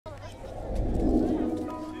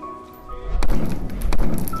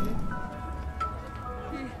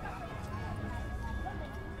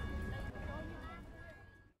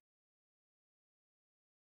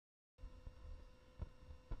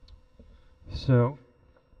So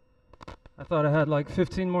I thought I had like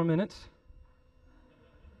 15 more minutes,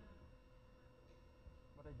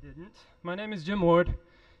 but I didn't. My name is Jim Ward,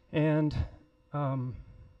 and I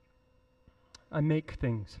make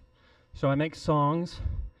things. So I make songs,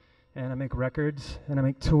 and I make records, and I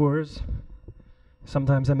make tours.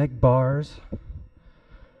 Sometimes I make bars,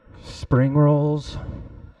 spring rolls,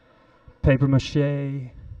 paper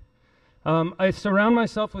mache. I surround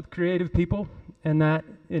myself with creative people, and that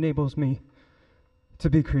enables me to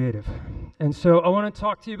be creative. And so I want to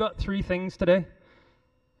talk to you about three things today.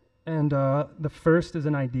 And the first is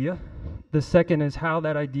an idea. The second is how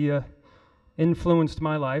that idea influenced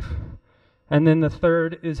my life. And then the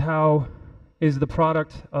third is how is the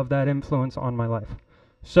product of that influence on my life.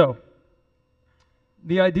 So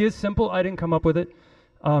the idea is simple. I didn't come up with it,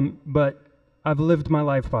 but I've lived my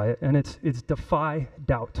life by it, and it's defy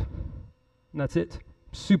doubt. And that's it.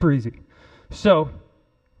 Super easy. So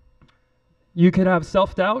you could have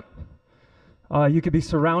self-doubt, you could be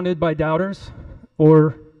surrounded by doubters,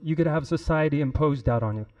 or you could have society impose doubt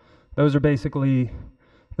on you. Those are basically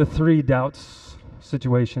the three doubts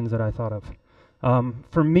situations that I thought of.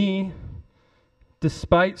 For me,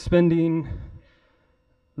 despite spending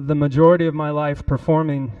the majority of my life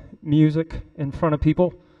performing music in front of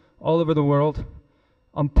people all over the world,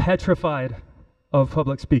 I'm petrified of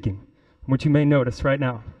public speaking, which you may notice right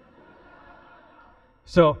now.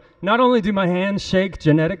 So not only do my hands shake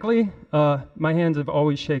genetically, my hands have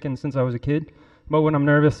always shaken since I was a kid, but when I'm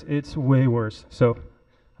nervous, it's way worse. So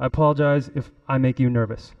I apologize if I make you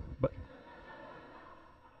nervous, but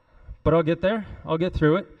I'll get there. I'll get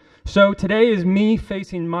through it. So today is me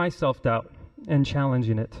facing my self-doubt and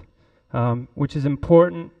challenging it, which is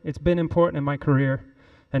important. It's been important in my career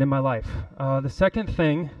and in my life. The second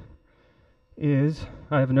thing is,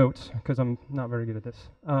 I have notes because I'm not very good at this.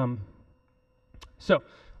 So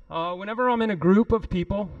whenever I'm in a group of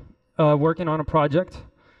people working on a project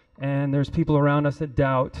and there's people around us that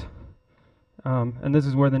doubt, and this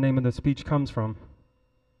is where the name of the speech comes from.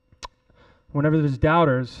 Whenever there's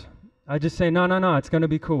doubters, I just say, no, it's going to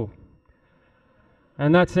be cool.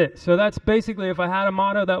 And that's it. So that's basically, if I had a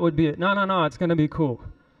motto, that would be it. No, it's going to be cool.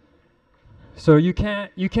 So you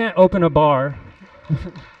can't open a bar.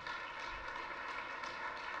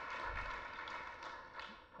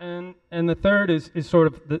 And the third is sort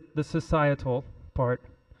of the societal part,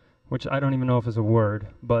 which I don't even know if it's a word,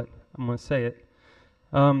 but I'm going to say it.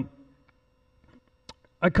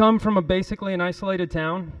 I come from basically an isolated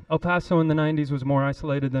town. El Paso in the 90s was more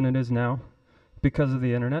isolated than it is now because of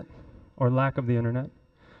the internet, or lack of the internet.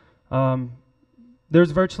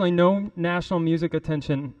 There's virtually no national music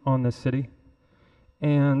attention on this city.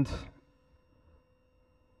 And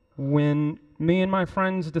when me and my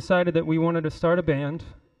friends decided that we wanted to start a band,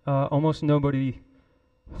 almost nobody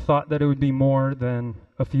thought that it would be more than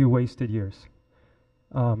a few wasted years,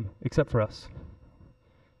 except for us.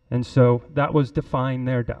 And so that was defying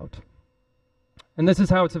their doubt. And this is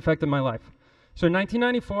how it's affected my life. So in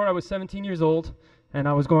 1994, I was 17 years old, and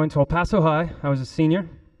I was going to El Paso High. I was a senior.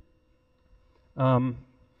 And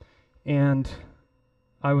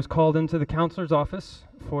I was called into the counselor's office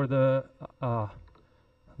for the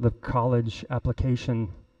college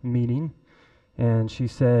application meeting. And she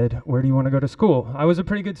said, "Where do you want to go to school?" I was a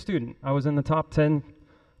pretty good student. I was in the top 10,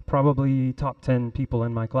 probably top 10 people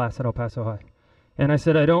in my class at El Paso High. And I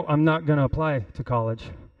said, I'm not going to apply to college.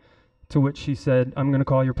 To which she said, "I'm going to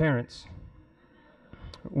call your parents."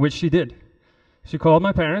 Which she did. She called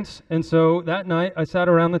my parents. And so that night, I sat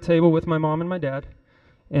around the table with my mom and my dad.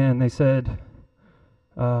 And they said,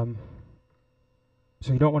 "So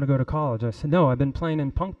you don't want to go to college?" I said, "No, I've been playing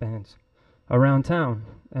in punk bands around town,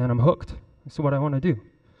 and I'm hooked. This is what I want to do."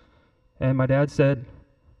 And my dad said,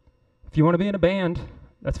 "If you want to be in a band,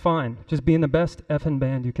 that's fine. Just be in the best effing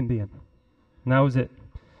band you can be in." And that was it.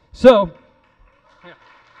 So, yeah,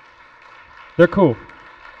 they're cool.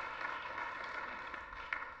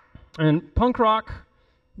 And punk rock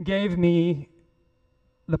gave me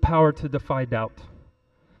the power to defy doubt.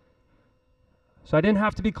 So I didn't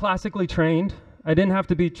have to be classically trained. I didn't have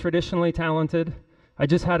to be traditionally talented. I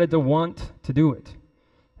just had to want to do it.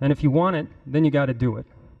 And if you want it, then you got to do it.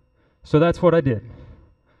 So that's what I did.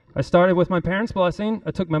 I started with my parents' blessing. I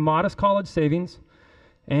took my modest college savings,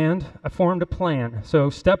 and I formed a plan. So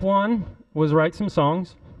step 1 was write some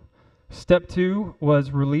songs. Step 2 was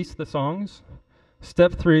release the songs.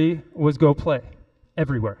 Step 3 was go play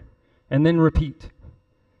everywhere, and then repeat.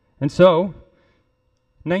 And so,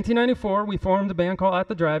 1994, we formed a band called At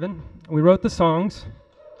the Drive-In. We wrote the songs.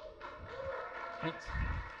 Thanks.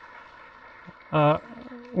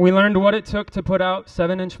 We learned what it took to put out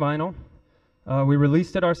 7-inch vinyl. We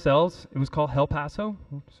released it ourselves. It was called El Paso,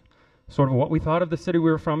 sort of what we thought of the city we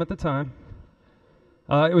were from at the time.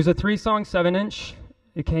 It was a 3-song 7-inch.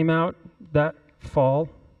 It came out that fall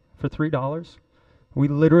for $3. We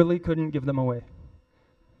literally couldn't give them away.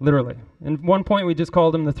 Literally. And at one point we just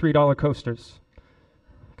called them the $3 coasters.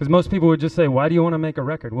 Because most people would just say, why do you want to make a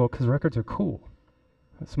record? Well, because records are cool.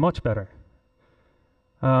 It's much better.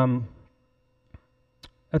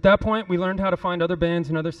 At that point, we learned how to find other bands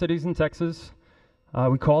in other cities in Texas.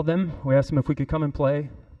 We called them. We asked them if we could come and play.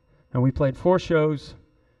 And we played 4 shows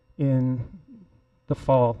in the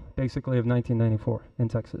fall, basically, of 1994 in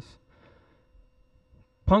Texas.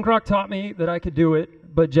 Punk rock taught me that I could do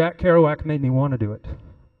it, but Jack Kerouac made me want to do it.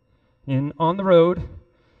 On the road,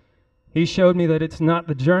 he showed me that it's not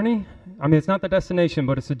the journey. I mean, it's not the destination,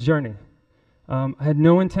 but it's a journey. I had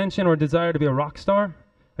no intention or desire to be a rock star.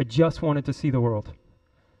 I just wanted to see the world.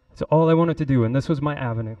 That's all I wanted to do, and this was my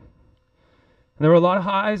avenue. And there were a lot of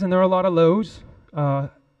highs and there were a lot of lows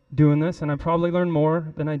doing this, and I probably learned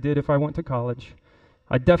more than I did if I went to college.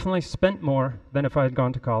 I definitely spent more than if I had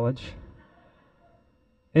gone to college.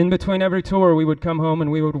 In between every tour, we would come home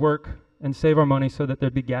and we would work and save our money so that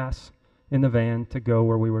there'd be gas in the van to go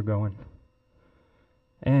where we were going.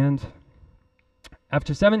 And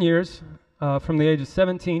after 7 years, from the age of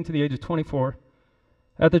 17 to the age of 24,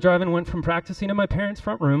 at the drive-in went from practicing in my parents'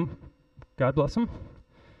 front room, God bless them,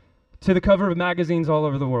 to the cover of magazines all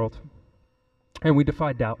over the world. And we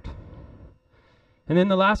defied doubt. And in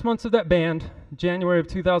the last months of that band, January of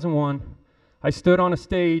 2001, I stood on a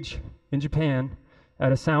stage in Japan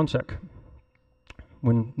at a sound check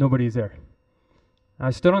when nobody's there. I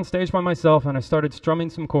stood on stage by myself and I started strumming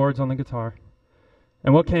some chords on the guitar.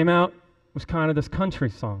 And what came out was kind of this country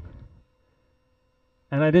song.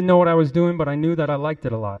 And I didn't know what I was doing, but I knew that I liked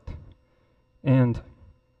it a lot. And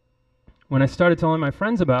when I started telling my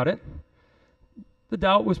friends about it, the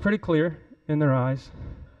doubt was pretty clear in their eyes.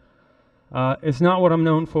 It's not what I'm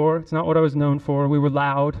known for. It's not what I was known for. We were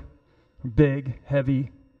loud, big,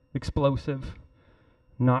 heavy, explosive,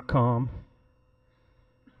 not calm.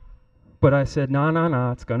 But I said,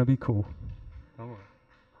 nah, it's going to be cool.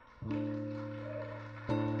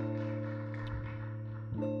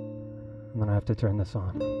 And then I have to turn this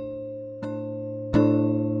on.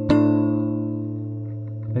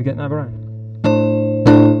 Are you getting that, Brian?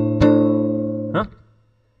 Huh?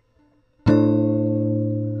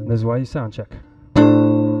 This is why you sound check.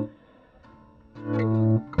 It'll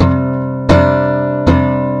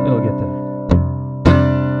get there.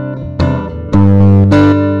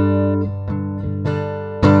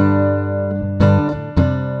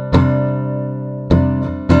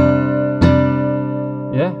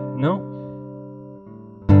 Yeah? No?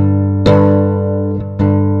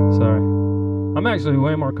 I'm actually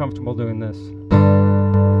way more comfortable doing this. What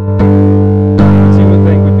you would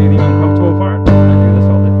think would be the uncomfortable part, I do this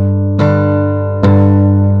all day.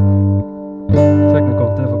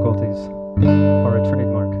 Technical difficulties are a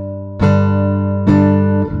trademark.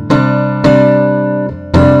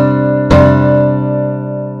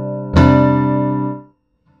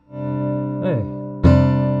 Hey,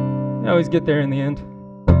 I always get there in the end.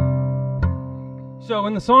 So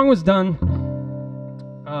when the song was done,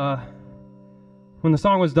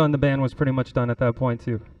 the band was pretty much done at that point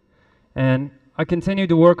too. And I continued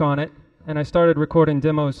to work on it, and I started recording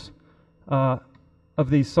demos of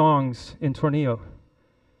these songs in Tornillo,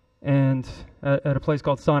 and at a place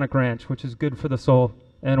called Sonic Ranch, which is good for the soul,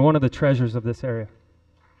 and one of the treasures of this area.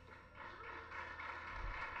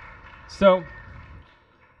 So,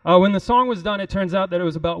 when the song was done, it turns out that it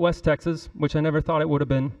was about West Texas, which I never thought it would have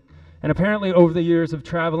been. And apparently, over the years of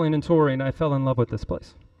traveling and touring, I fell in love with this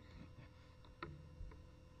place.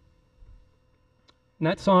 And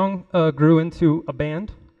that song grew into a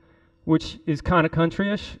band, which is kind of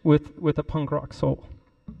country-ish with a punk rock soul.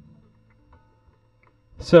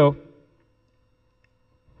 So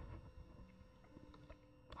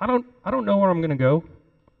I don't know where I'm going to go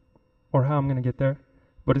or how I'm going to get there,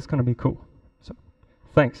 but it's going to be cool. So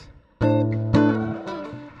thanks.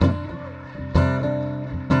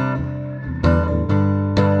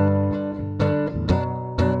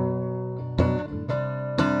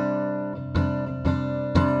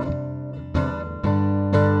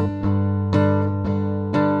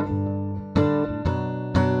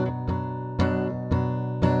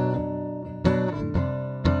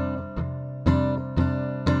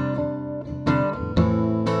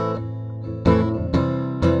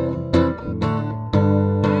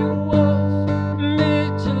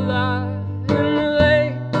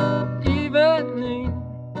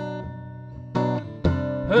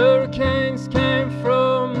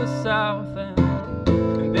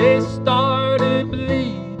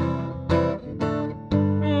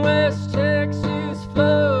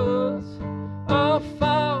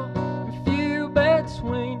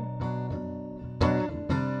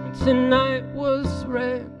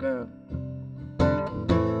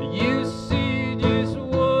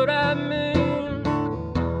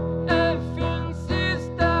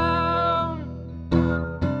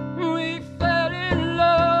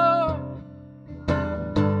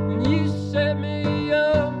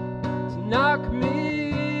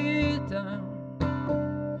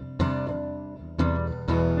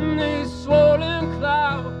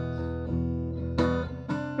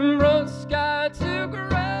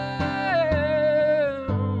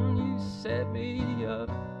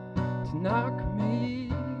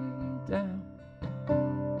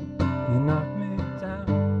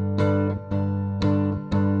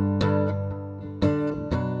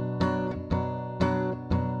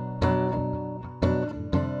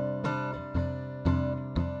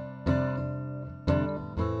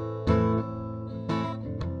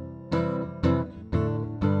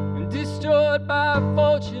 destroyed by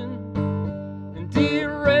fortune and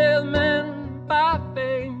derailment by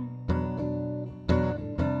fame.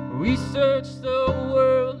 We searched the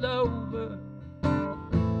world over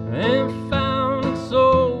and found it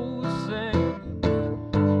so the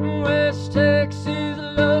same. West Texas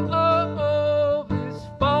love is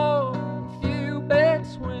far and few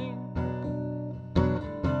between.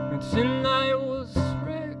 And tonight was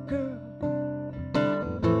red, girl.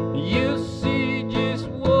 You see just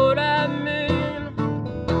what I mean.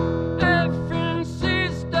 Everything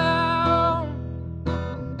sits down.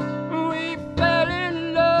 We fell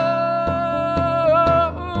in love.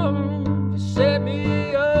 You set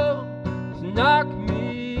me up to knock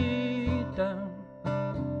me down.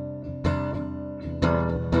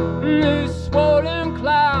 These swollen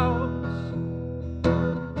clouds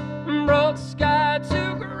brought the sky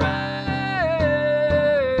to ground.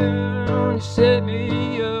 You set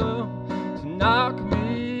me up to knock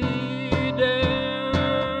me down.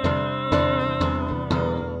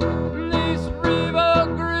 This river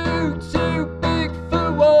grew too big for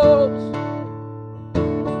walls,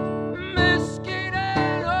 mesquite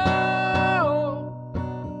and all,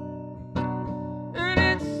 and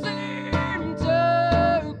it seemed to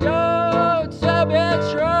go to be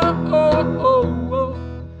true.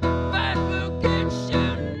 Faithful gets you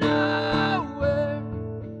nowhere,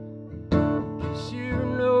 'cause you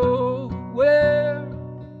know where,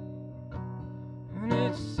 and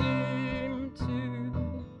it seemed to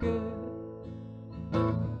get,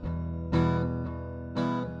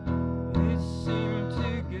 it seemed to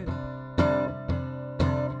get,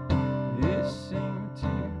 it seemed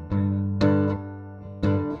to get.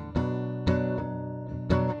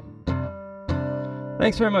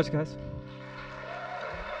 Thanks very much, guys.